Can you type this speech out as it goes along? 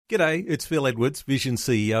G'day, it's Phil Edwards, Vision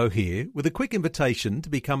CEO here, with a quick invitation to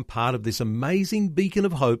become part of this amazing beacon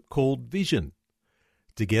of hope called Vision.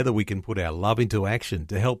 Together we can put our love into action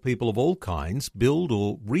to help people of all kinds build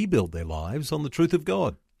or rebuild their lives on the truth of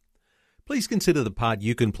God. Please consider the part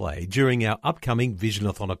you can play during our upcoming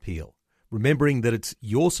Visionathon appeal, remembering that it's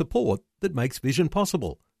your support that makes Vision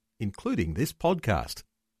possible, including this podcast.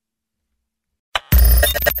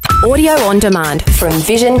 Audio on demand from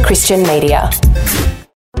Vision Christian Media.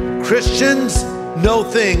 Christians know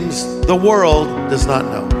things the world does not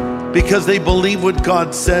know because they believe what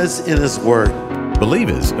God says in His Word.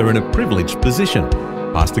 Believers are in a privileged position.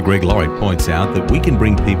 Pastor Greg Laurie points out that we can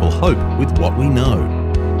bring people hope with what we know.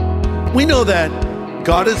 We know that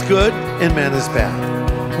God is good and man is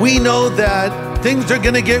bad. We know that things are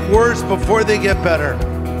going to get worse before they get better.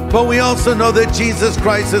 But we also know that Jesus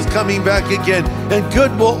Christ is coming back again and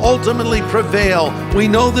good will ultimately prevail. We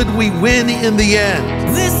know that we win in the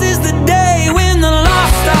end. This is the day when the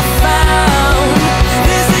lost are found.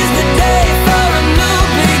 This is the day for a new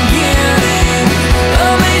beginning.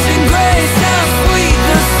 Amazing grace, how sweet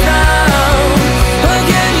the sound.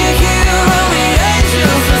 Again you hear all the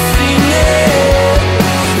angels are singing.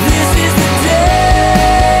 This is the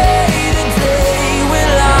day when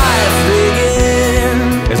life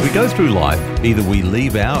begins. As we go through life, either we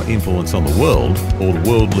leave our influence on the world or the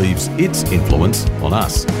world leaves its influence on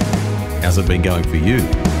us. How's it been going for you?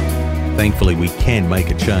 Thankfully, we can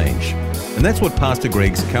make a change. And that's what Pastor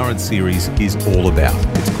Greg's current series is all about.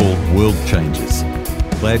 It's called World Changers.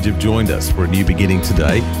 Glad you've joined us for a new beginning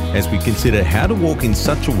today as we consider how to walk in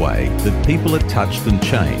such a way that people are touched and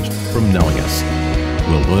changed from knowing us.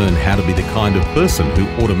 We'll learn how to be the kind of person who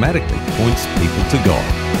automatically points people to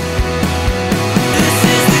God.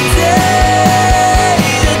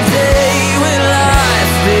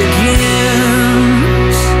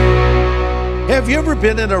 Have you ever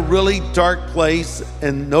been in a really dark place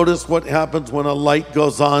and noticed what happens when a light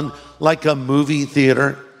goes on, like a movie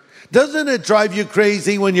theater? Doesn't it drive you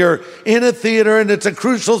crazy when you're in a theater and it's a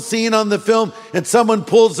crucial scene on the film and someone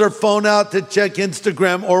pulls their phone out to check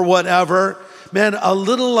Instagram or whatever? Man, a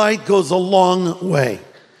little light goes a long way.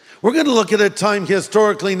 We're going to look at a time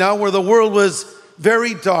historically now where the world was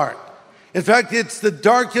very dark. In fact, it's the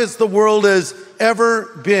darkest the world has ever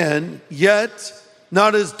been, yet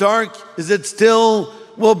not as dark as it still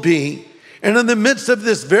will be. And in the midst of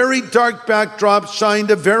this very dark backdrop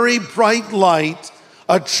shined a very bright light,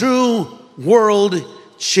 a true world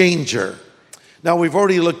changer. Now, we've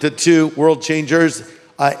already looked at two world changers,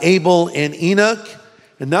 Abel and Enoch.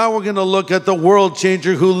 And now we're going to look at the world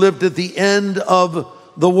changer who lived at the end of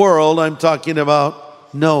the world. I'm talking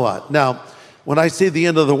about Noah. Now, when I say the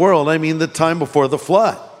end of the world, I mean the time before the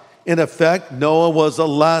flood. In effect, Noah was a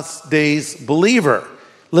last days believer,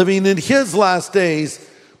 living in his last days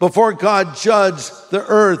before God judged the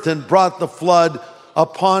earth and brought the flood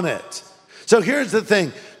upon it. So here's the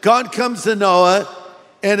thing. God comes to Noah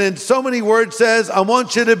and in so many words says, I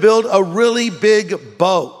want you to build a really big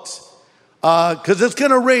boat because it's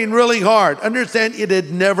going to rain really hard. Understand, it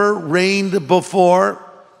had never rained before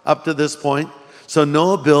up to this point. So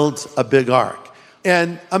Noah builds a big ark.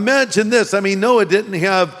 And imagine this. I mean, Noah didn't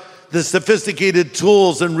have the sophisticated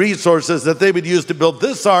tools and resources that they would use to build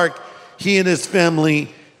this ark. He and his family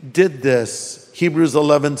did this. Hebrews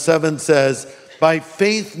 11:7 says, by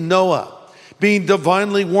faith Noah, being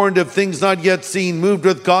divinely warned of things not yet seen, moved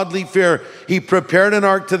with godly fear, he prepared an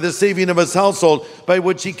ark to the saving of his household, by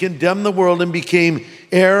which he condemned the world and became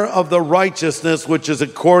heir of the righteousness which is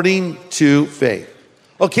according to faith.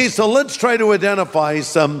 Okay, so let's try to identify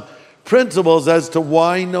some principles as to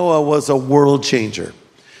why Noah was a world changer.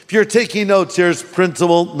 If you're taking notes, here's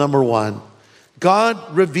principle number one. God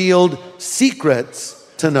revealed secrets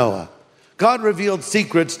to Noah. God revealed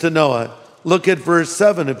secrets to Noah. Look at verse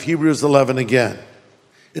 7 of Hebrews 11 again.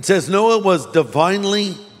 It says, Noah was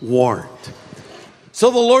divinely warned.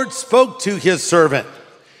 So the Lord spoke to his servant.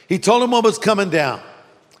 He told him what was coming down.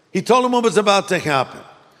 He told him what was about to happen.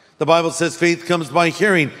 The Bible says faith comes by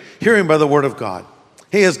hearing, hearing by the word of God.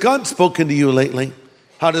 Hey, has God spoken to you lately?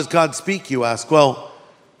 How does God speak, you ask? Well,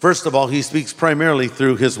 first of all, he speaks primarily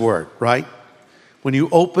through his word, right? When you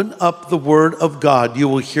open up the word of God, you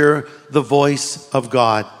will hear the voice of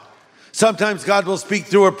God. Sometimes God will speak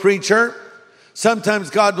through a preacher. Sometimes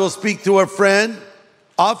God will speak through a friend.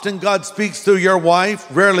 Often God speaks through your wife,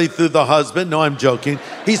 rarely through the husband. No, I'm joking.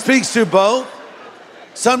 He speaks through both.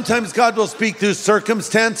 Sometimes God will speak through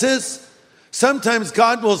circumstances. Sometimes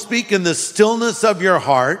God will speak in the stillness of your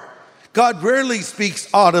heart. God rarely speaks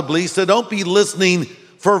audibly, so don't be listening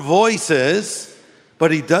for voices,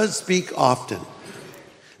 but he does speak often.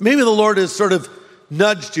 Maybe the Lord is sort of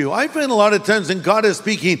nudged you. I find a lot of times when God is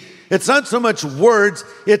speaking, it's not so much words,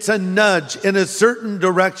 it's a nudge in a certain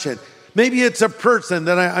direction. Maybe it's a person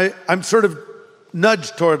that I'm sort of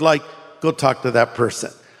nudged toward, like, go talk to that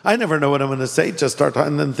person. I never know what I'm going to say. Just start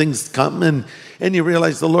talking, and then things come, and you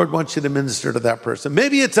realize the Lord wants you to minister to that person.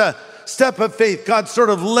 Maybe it's a step of faith. God sort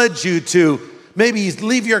of led you to maybe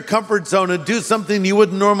leave your comfort zone and do something you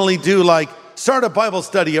wouldn't normally do, like start a Bible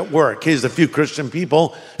study at work. Here's a few Christian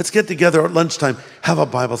people. Let's get together at lunchtime, have a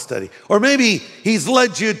Bible study. Or maybe he's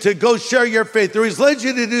led you to go share your faith, or he's led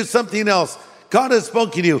you to do something else. God has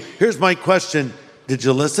spoken to you. Here's my question. Did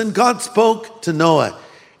you listen? God spoke to Noah,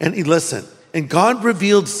 and he listened. And God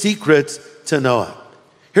revealed secrets to Noah.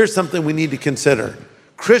 Here's something we need to consider.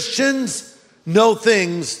 Christians know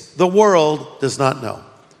things the world does not know.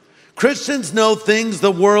 Christians know things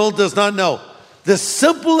the world does not know. The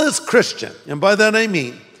simplest Christian, and by that I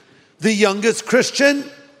mean the youngest Christian,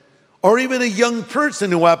 or even a young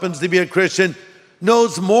person who happens to be a Christian,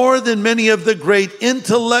 knows more than many of the great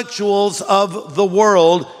intellectuals of the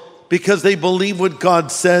world because they believe what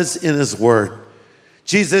God says in his word.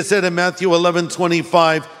 Jesus said in Matthew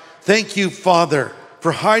 11:25, "Thank you, Father,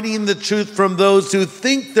 for hiding the truth from those who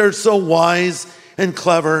think they're so wise and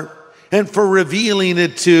clever, and for revealing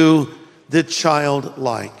it to the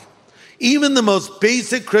childlike." Even the most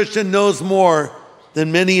basic Christian knows more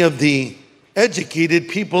than many of the educated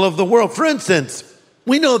people of the world. For instance,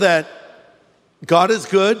 we know that God is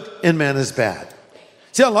good and man is bad.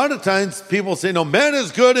 See, a lot of times people say, no, man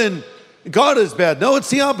is good and God is bad. No, it's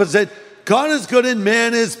the opposite. God is good and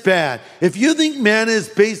man is bad. If you think man is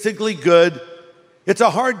basically good, it's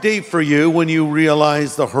a hard day for you when you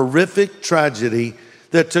realize the horrific tragedy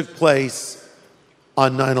that took place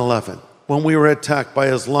on 9/11, when we were attacked by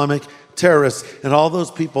Islamic terrorists and all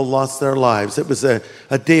those people lost their lives. It was a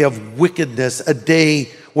day of wickedness, a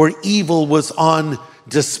day where evil was on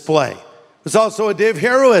display. It was also a day of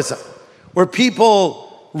heroism, where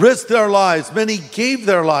people risked their lives. Many gave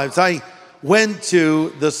their lives. I went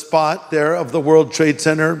to the spot there of the World Trade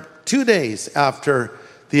Center 2 days after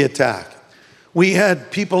the attack. We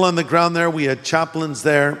had people on the ground there. We had chaplains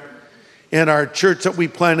there. And our church that we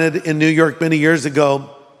planted in New York many years ago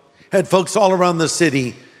had folks all around the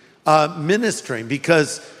city ministering,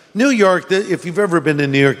 because New York, if you've ever been to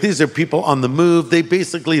New York, these are people on the move. They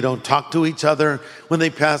basically don't talk to each other. When they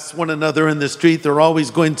pass one another in the street, they're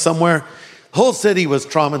always going somewhere. The whole city was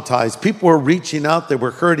traumatized. People were reaching out. They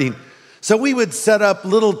were hurting. So we would set up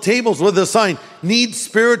little tables with a sign, "Need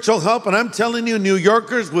spiritual help." And I'm telling you, New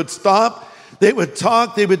Yorkers would stop. They would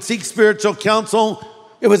talk. They would seek spiritual counsel.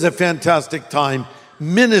 It was a fantastic time,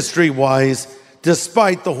 ministry-wise,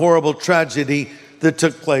 despite the horrible tragedy that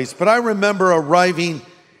took place. But I remember arriving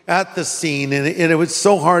at the scene, and it was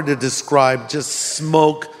so hard to describe, just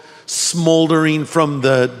smoke smoldering from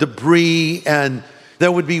the debris, and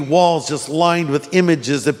there would be walls just lined with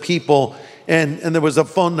images of people, and there was a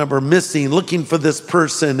phone number missing, looking for this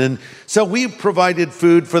person. And so we provided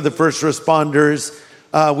food for the first responders.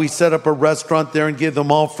 We set up a restaurant there and gave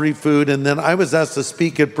them all free food. And then I was asked to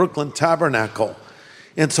speak at Brooklyn Tabernacle.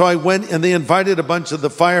 And so I went, and they invited a bunch of the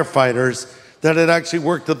firefighters that had actually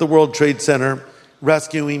worked at the World Trade Center,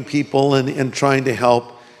 rescuing people and trying to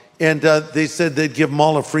help. And they said they'd give them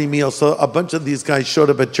all a free meal. So a bunch of these guys showed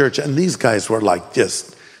up at church, and these guys were like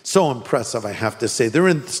just so impressive, I have to say.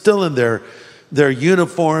 They're still in their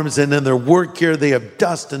uniforms and in their work gear. They have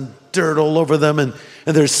dust and dirt all over them, and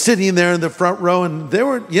they're sitting there in the front row. And they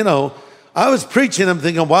were, I was preaching, I'm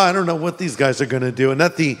thinking, wow, I don't know what these guys are going to do. And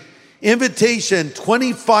at the invitation,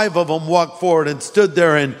 25 of them walked forward and stood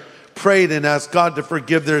there and prayed and asked God to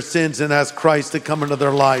forgive their sins and asked Christ to come into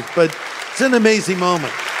their life. But it's an amazing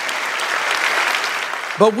moment.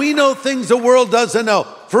 But we know things the world doesn't know.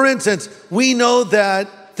 For instance, we know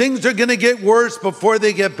that things are going to get worse before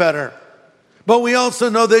they get better. But we also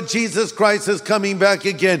know that Jesus Christ is coming back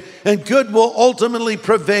again, and good will ultimately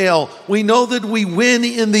prevail. We know that we win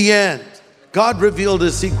in the end. God revealed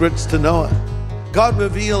his secrets to Noah. God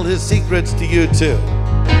revealed his secrets to you too.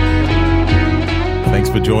 Thanks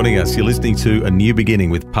for joining us. You're listening to A New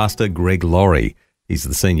Beginning with Pastor Greg Laurie. He's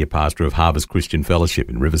the senior pastor of Harvest Christian Fellowship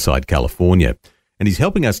in Riverside, California. And he's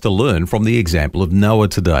helping us to learn from the example of Noah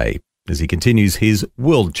today as he continues his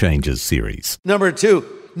World Changers series. Number 2,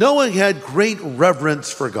 Noah had great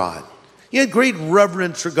reverence for God. He had great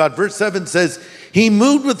reverence for God. Verse 7 says, he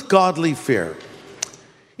moved with godly fear.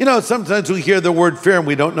 Sometimes we hear the word fear and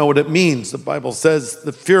we don't know what it means. The Bible says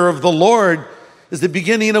the fear of the Lord is the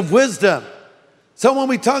beginning of wisdom. So when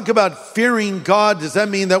we talk about fearing God, does that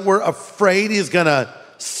mean that we're afraid he's going to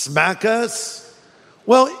smack us?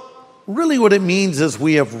 Well, really what it means is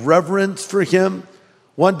we have reverence for him.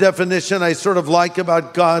 One definition I sort of like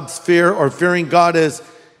about God's fear or fearing God is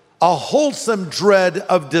a wholesome dread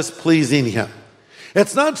of displeasing him.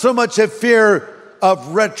 It's not so much a fear of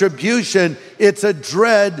retribution, it's a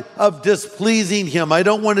dread of displeasing him. I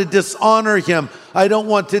don't want to dishonor him. I don't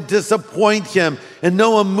want to disappoint him. And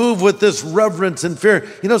Noah moved with this reverence and fear.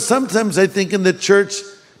 You know, sometimes I think in the church,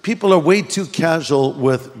 people are way too casual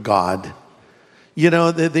with God. You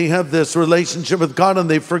know, they have this relationship with God and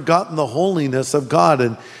they've forgotten the holiness of God.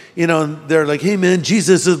 And, you know, they're like, hey man,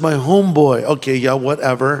 Jesus is my homeboy. Okay, yeah,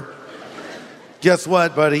 whatever. Guess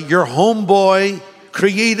what, buddy? Your homeboy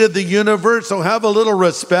created the universe, so have a little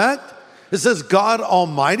respect. This is God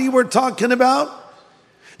Almighty we're talking about.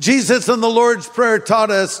 Jesus in the Lord's Prayer taught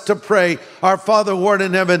us to pray, our Father who art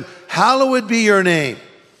in heaven, hallowed be your name.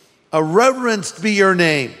 Reverenced be your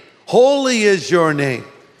name. Holy is your name.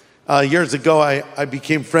 Years ago, I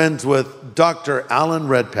became friends with Dr. Alan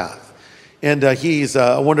Redpath. And he's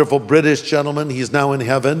a wonderful British gentleman. He's now in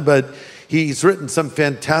heaven, but he's written some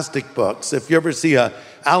fantastic books. If you ever see a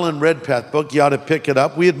Alan Redpath book, you ought to pick it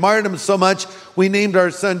up. We admired him so much, we named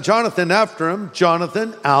our son Jonathan after him,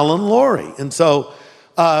 Jonathan Allen Laurie. And so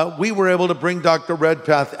we were able to bring Dr.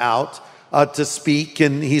 Redpath out to speak,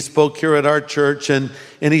 and he spoke here at our church, and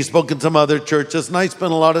he spoke in some other churches, and I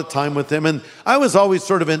spent a lot of time with him, and I was always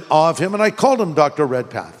sort of in awe of him, and I called him Dr.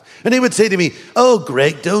 Redpath. And he would say to me, oh,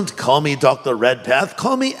 Greg, don't call me Dr. Redpath,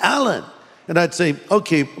 call me Alan. And I'd say,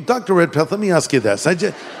 okay, Dr. Redpath, let me ask you this. I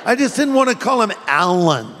just didn't want to call him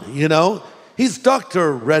Alan, you know. He's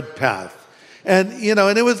Dr. Redpath. And, you know,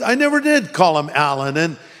 and I never did call him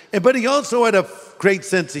Alan. But he also had a great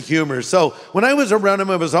sense of humor. So when I was around him,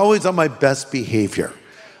 I was always on my best behavior.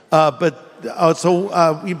 But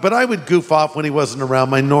I would goof off when he wasn't around,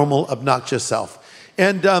 my normal obnoxious self.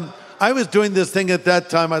 And I was doing this thing at that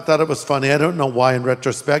time. I thought it was funny. I don't know why in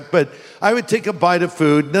retrospect, but I would take a bite of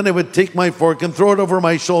food, and then I would take my fork and throw it over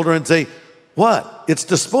my shoulder and say, what? It's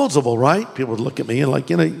disposable, right? People would look at me and like,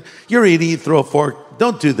 you know, you're eating, you throw a fork.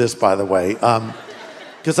 Don't do this, by the way,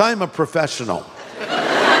 because I'm a professional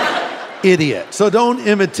idiot. So don't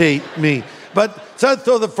imitate me. So I'd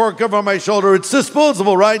throw the fork over my shoulder. It's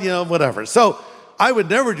disposable, right? You know, whatever. So I would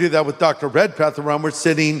never do that with Dr. Redpath around. We're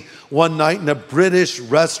sitting one night in a British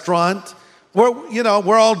restaurant where, you know,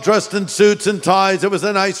 we're all dressed in suits and ties. It was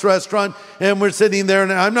a nice restaurant, and we're sitting there,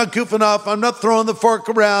 and I'm not goofing off. I'm not throwing the fork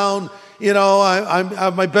around. You know, I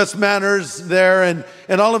have my best manners there,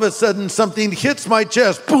 and all of a sudden something hits my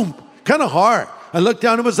chest, boom, kind of hard. I looked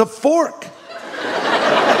down, it was a fork.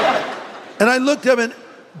 And I looked up, and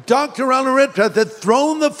Dr. Alan Redpath had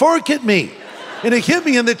thrown the fork at me. And it hit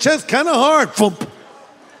me in the chest kind of hard. Thump.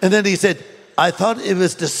 And then he said, I thought it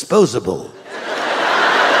was disposable.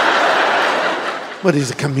 What, he's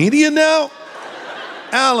a comedian now?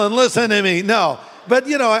 Alan, listen to me. No. But,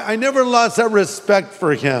 you know, I never lost that respect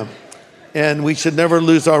for him. And we should never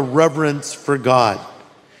lose our reverence for God.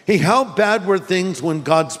 Hey, how bad were things when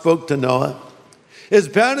God spoke to Noah? As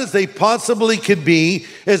bad as they possibly could be,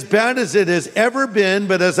 as bad as it has ever been,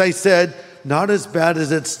 but as I said, not as bad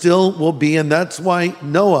as it still will be, and that's why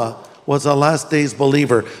Noah was a last days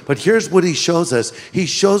believer. But here's what he shows us. He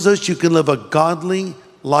shows us you can live a godly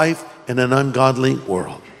life in an ungodly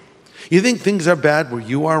world. You think things are bad where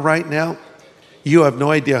you are right now? You have no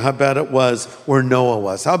idea how bad it was where Noah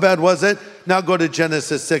was. How bad was it? Now go to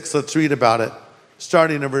Genesis 6. Let's read about it,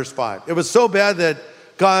 starting in verse 5. It was so bad that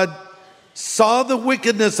God saw the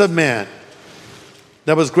wickedness of man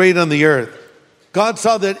that was great on the earth. God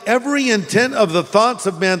saw that every intent of the thoughts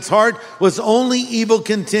of man's heart was only evil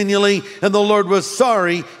continually, and the Lord was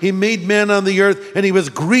sorry. He made man on the earth, and he was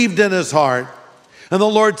grieved in his heart. And the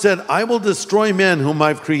Lord said, I will destroy man whom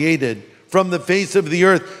I've created from the face of the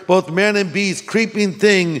earth, both man and beast, creeping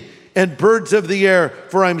thing, and birds of the air,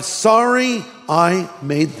 for I'm sorry I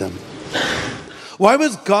made them. Why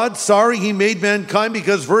was God sorry he made mankind?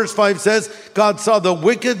 Because verse 5 says, God saw the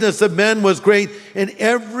wickedness of men was great, and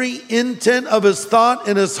every intent of his thought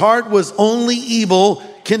and his heart was only evil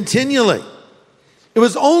continually. It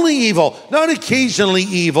was only evil, not occasionally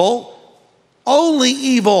evil, only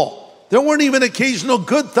evil. There weren't even occasional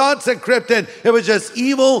good thoughts that crept in. It was just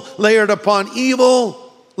evil layered upon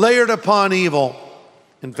evil, layered upon evil.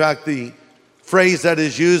 In fact, the phrase that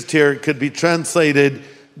is used here could be translated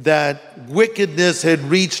that wickedness had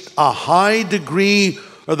reached a high degree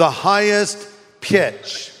or the highest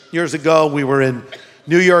pitch. Years ago, we were in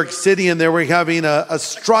New York City and they were having a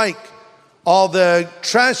strike. All the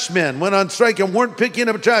trash men went on strike and weren't picking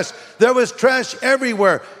up trash. There was trash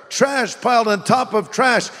everywhere. Trash piled on top of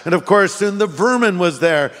trash. And of course, soon the vermin was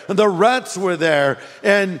there and the rats were there.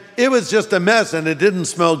 And it was just a mess, and it didn't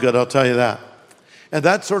smell good, I'll tell you that. And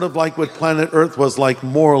that's sort of like what planet Earth was like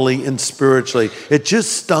morally and spiritually. It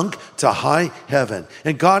just stunk to high heaven.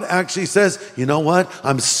 And God actually says, you know what?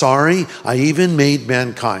 I'm sorry. I even made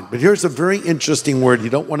mankind. But here's a very interesting word you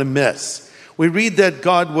don't want to miss. We read that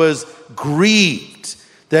God was grieved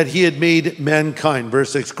that he had made mankind.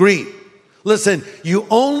 Verse 6, grieve. Listen, you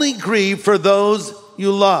only grieve for those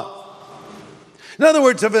you love. In other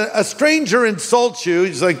words, if a stranger insults you,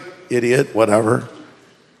 he's like, idiot, whatever.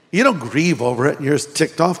 You don't grieve over it. You're just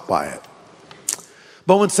ticked off by it.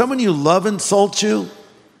 But when someone you love insults you,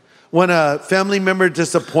 when a family member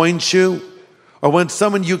disappoints you, or when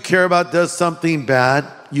someone you care about does something bad,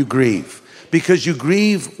 you grieve. Because you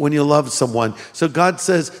grieve when you love someone. So God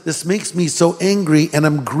says, this makes me so angry and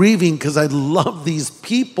I'm grieving because I love these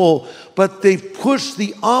people, but they've pushed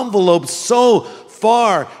the envelope so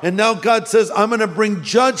far. And now God says, I'm going to bring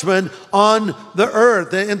judgment on the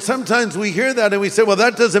earth. And sometimes we hear that and we say, well,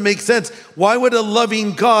 that doesn't make sense. Why would a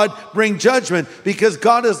loving God bring judgment? Because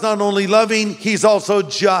God is not only loving, he's also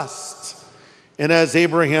just. And as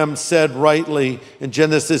Abraham said rightly in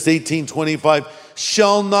Genesis 18:25,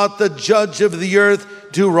 shall not the judge of the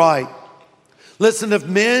earth do right? Listen, if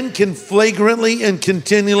man can flagrantly and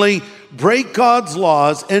continually break God's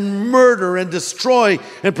laws and murder and destroy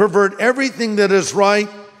and pervert everything that is right,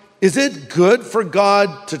 is it good for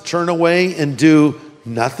God to turn away and do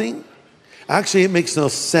nothing? Actually, it makes no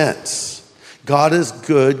sense. God is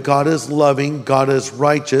good, God is loving, God is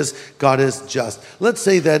righteous, God is just. Let's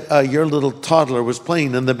say that your little toddler was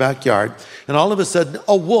playing in the backyard and all of a sudden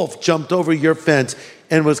a wolf jumped over your fence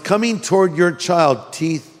and was coming toward your child,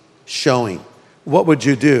 teeth showing. What would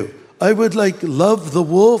you do? I would love the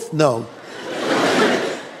wolf? No.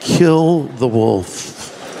 Kill the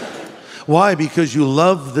wolf. Why? Because you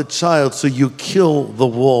love the child, so you kill the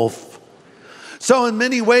wolf. So in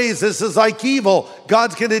many ways, this is like evil.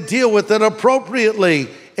 God's going to deal with it appropriately,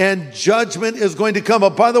 and judgment is going to come.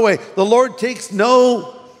 But by the way, the Lord takes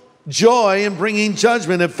no joy in bringing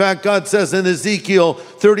judgment. In fact, God says in Ezekiel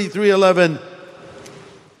 33:11,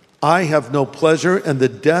 I have no pleasure in the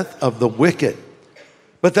death of the wicked,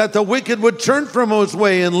 but that the wicked would turn from his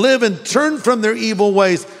way and live and turn from their evil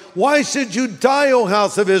ways. Why should you die, O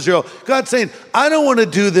house of Israel? God's saying, I don't want to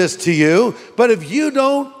do this to you, but if you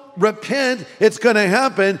don't repent, it's going to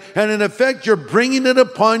happen. And in effect, you're bringing it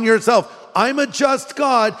upon yourself. I'm a just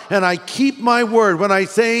God, and I keep my word. When I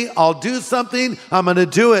say I'll do something, I'm going to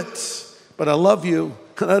do it. But I love you,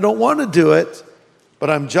 and I don't want to do it. But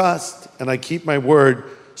I'm just, and I keep my word,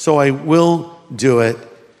 so I will do it.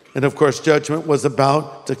 And of course, judgment was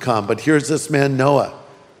about to come. But here's this man, Noah,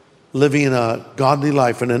 living a godly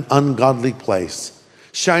life in an ungodly place,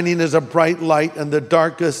 shining as a bright light in the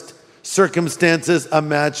darkest circumstances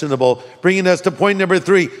imaginable. Bringing us to point number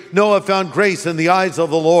 3, Noah found grace in the eyes of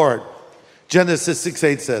the Lord. Genesis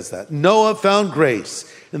 6:8 says that. Noah found grace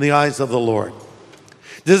in the eyes of the Lord.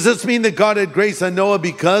 Does this mean that God had grace on Noah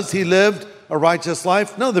because he lived a righteous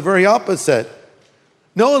life? No, the very opposite.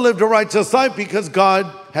 Noah lived a righteous life because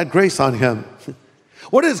God had grace on him.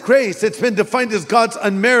 What is grace? It's been defined as God's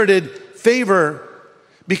unmerited favor.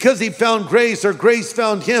 Because he found grace, or grace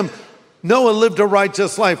found him, Noah lived a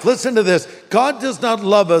righteous life. Listen to this. God does not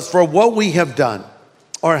love us for what we have done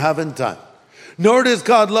or haven't done. Nor does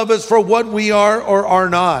God love us for what we are or are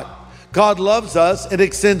not. God loves us and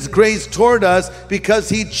extends grace toward us because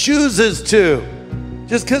he chooses to.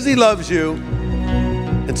 Just because he loves you.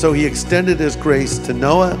 And so he extended his grace to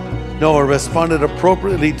Noah. Noah responded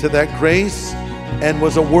appropriately to that grace and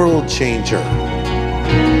was a world changer.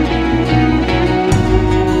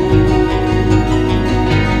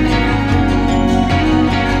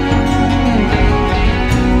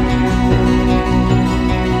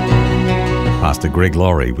 Pastor Greg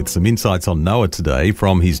Laurie with some insights on Noah today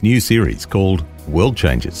from his new series called World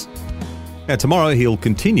Changers. Now, tomorrow he'll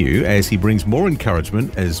continue as he brings more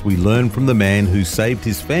encouragement as we learn from the man who saved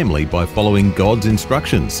his family by following God's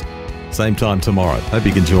instructions. Same time tomorrow. Hope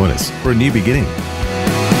you can join us for a new beginning.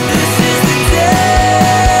 This is the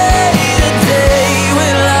day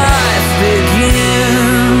when life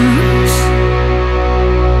begins.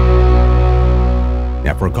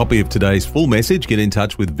 Now, for a copy of today's full message, get in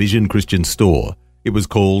touch with Vision Christian Store. It was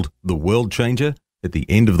called The World Changer at the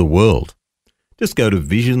End of the World. Just go to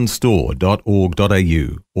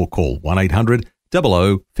visionstore.org.au or call 1-800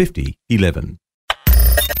 00 50 11.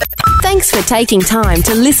 Thanks for taking time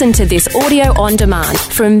to listen to this audio on demand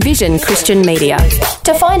from Vision Christian Media.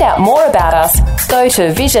 To find out more about us, go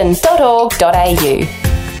to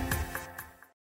vision.org.au.